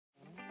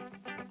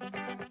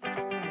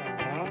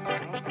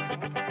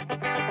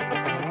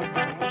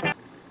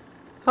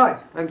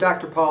Hi, I'm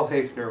Dr. Paul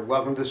Haefner.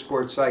 Welcome to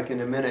Sport Psych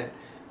in a Minute,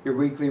 your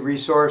weekly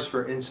resource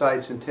for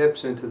insights and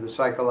tips into the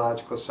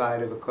psychological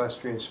side of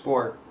equestrian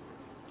sport.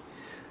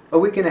 A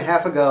week and a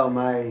half ago,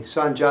 my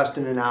son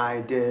Justin and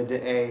I did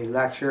a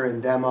lecture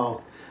and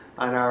demo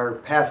on our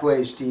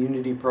Pathways to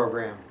Unity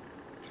program.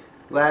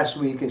 Last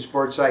week in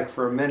Sport Psych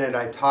for a Minute,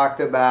 I talked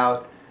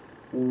about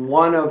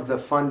one of the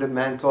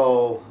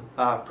fundamental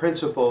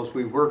principles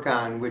we work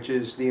on, which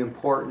is the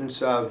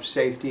importance of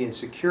safety and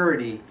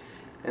security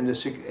and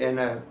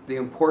the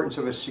importance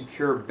of a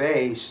secure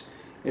base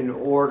in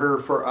order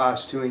for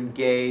us to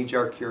engage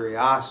our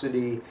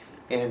curiosity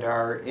and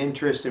our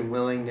interest and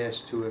willingness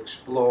to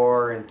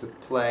explore and to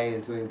play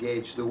and to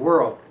engage the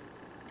world.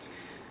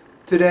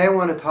 Today I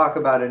want to talk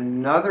about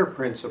another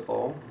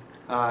principle.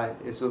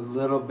 It's a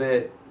little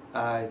bit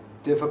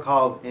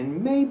difficult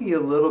and maybe a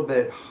little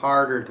bit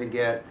harder to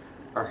get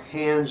our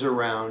hands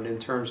around in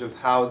terms of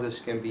how this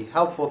can be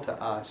helpful to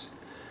us.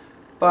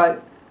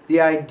 But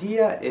the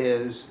idea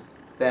is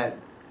that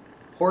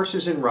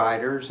horses and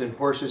riders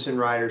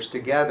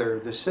together,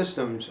 the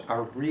systems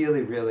are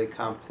really, really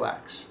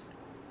complex.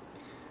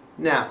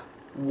 Now,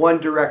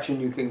 one direction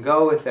you can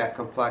go with that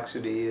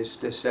complexity is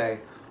to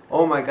say,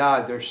 oh my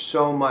God, there's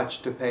so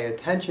much to pay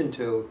attention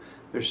to,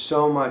 there's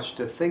so much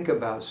to think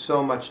about,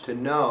 so much to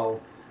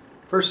know.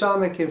 For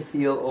some it can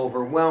feel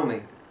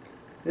overwhelming.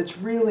 It's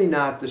really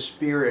not the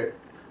spirit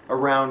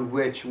around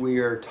which we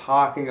are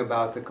talking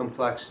about the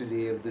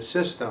complexity of the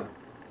system.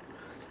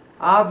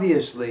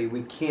 Obviously,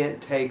 we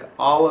can't take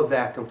all of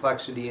that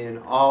complexity in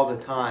all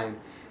the time,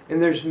 and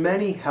there's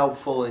many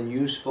helpful and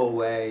useful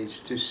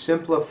ways to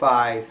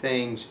simplify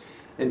things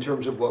in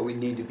terms of what we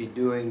need to be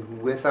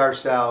doing with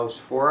ourselves,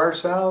 for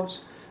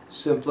ourselves,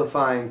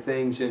 simplifying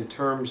things in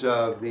terms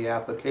of the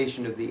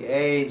application of the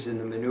aids and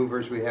the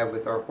maneuvers we have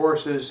with our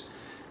horses,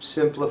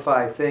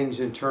 simplify things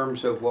in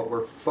terms of what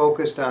we're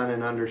focused on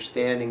and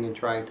understanding and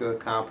trying to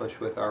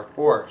accomplish with our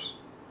horse.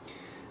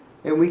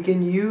 And we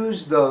can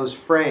use those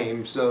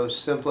frames, those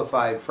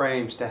simplified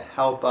frames, to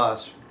help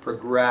us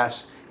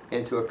progress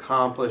and to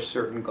accomplish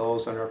certain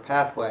goals on our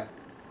pathway.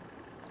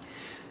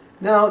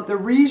 Now, the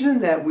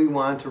reason that we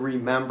want to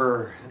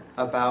remember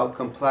about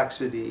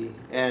complexity,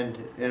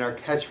 and in our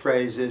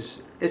catchphrase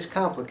is, it's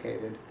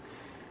complicated,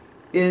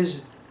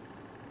 is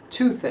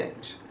two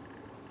things.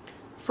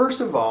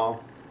 First of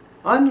all,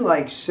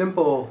 unlike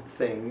simple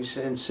things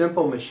and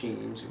simple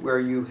machines where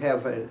you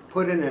have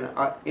put in an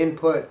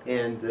input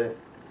and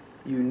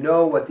you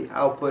know what the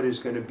output is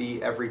going to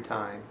be every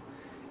time.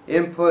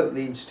 Input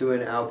leads to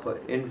an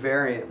output.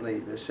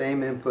 Invariantly, the same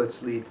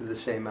inputs lead to the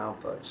same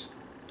outputs.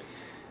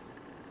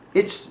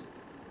 It's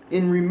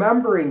in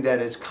remembering that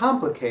it's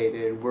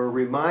complicated, we're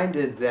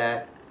reminded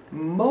that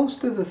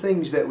most of the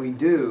things that we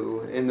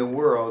do in the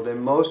world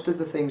and most of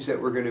the things that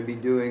we're going to be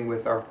doing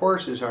with our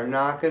horses are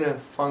not going to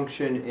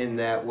function in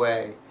that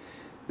way.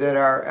 That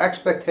our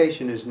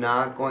expectation is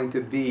not going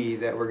to be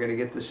that we're going to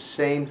get the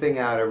same thing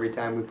out every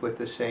time we put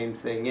the same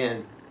thing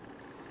in.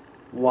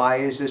 Why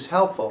is this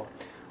helpful?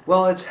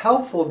 Well, it's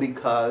helpful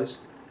because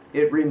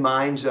it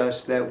reminds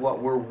us that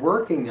what we're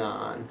working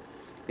on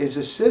is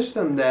a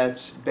system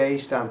that's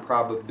based on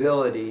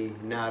probability,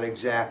 not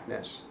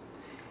exactness.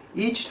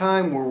 Each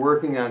time we're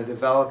working on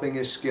developing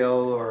a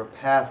skill or a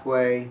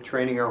pathway,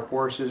 training our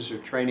horses or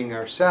training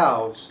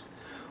ourselves,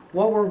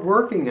 what we're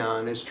working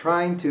on is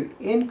trying to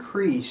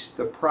increase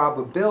the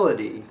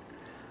probability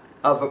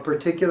of a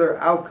particular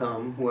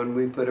outcome when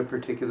we put a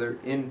particular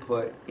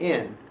input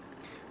in.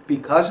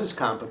 Because it's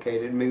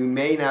complicated, we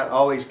may not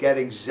always get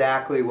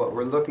exactly what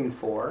we're looking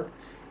for,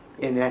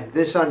 and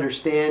this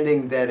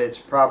understanding that it's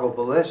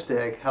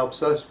probabilistic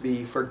helps us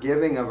be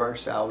forgiving of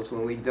ourselves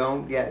when we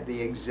don't get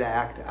the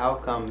exact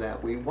outcome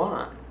that we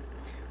want.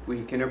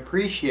 We can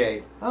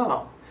appreciate,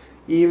 oh,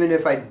 even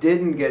if I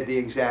didn't get the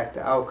exact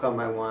outcome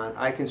I want,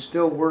 I can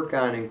still work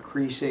on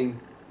increasing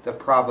the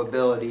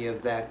probability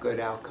of that good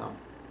outcome.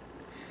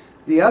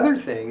 The other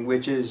thing,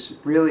 which is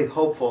really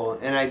hopeful,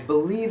 and I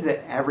believe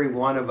that every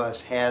one of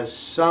us has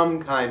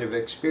some kind of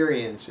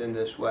experience in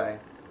this way,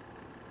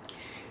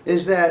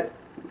 is that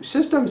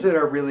systems that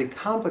are really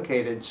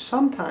complicated,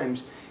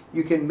 sometimes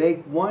you can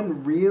make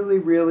one really,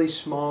 really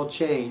small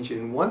change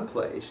in one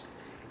place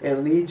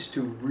and leads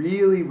to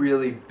really,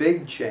 really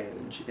big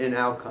change in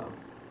outcome.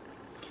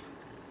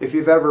 If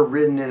you've ever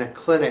ridden in a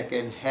clinic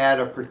and had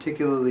a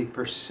particularly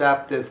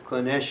perceptive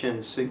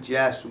clinician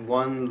suggest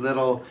one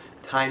little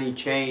tiny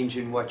change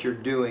in what you're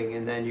doing,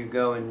 and then you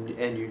go and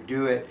you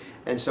do it,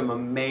 and some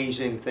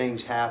amazing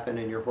things happen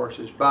in your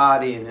horse's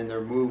body and in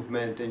their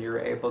movement, and you're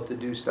able to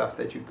do stuff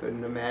that you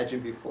couldn't imagine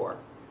before.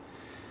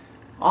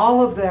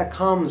 All of that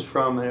comes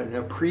from an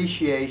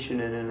appreciation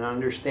and an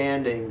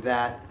understanding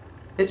that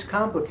it's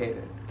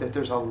complicated, that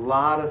there's a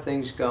lot of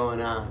things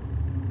going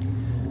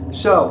on.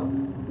 So,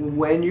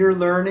 when you're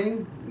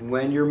learning,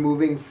 when you're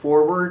moving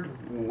forward,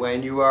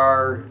 when you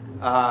are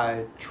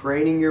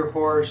training your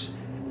horse,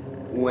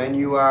 when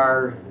you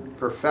are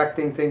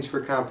perfecting things for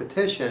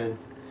competition,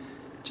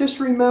 just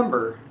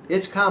remember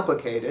it's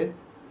complicated,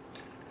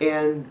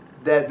 and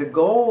that the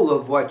goal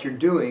of what you're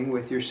doing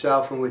with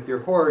yourself and with your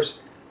horse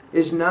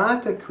is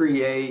not to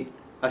create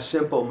a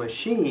simple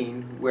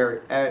machine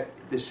where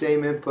the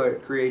same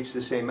input creates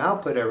the same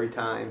output every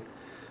time.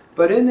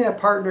 But in that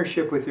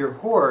partnership with your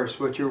horse,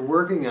 what you're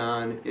working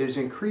on is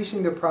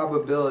increasing the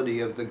probability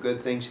of the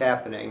good things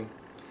happening,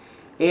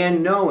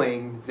 and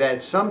knowing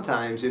that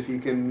sometimes if you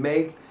can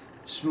make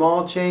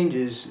small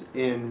changes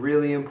in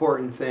really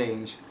important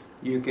things,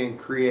 you can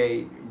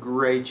create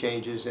great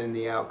changes in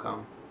the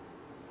outcome.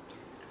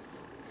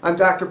 I'm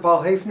Dr.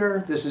 Paul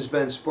Haefner. This has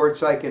been Sport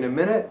Psych in a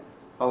Minute.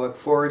 I'll look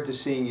forward to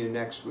seeing you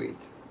next week.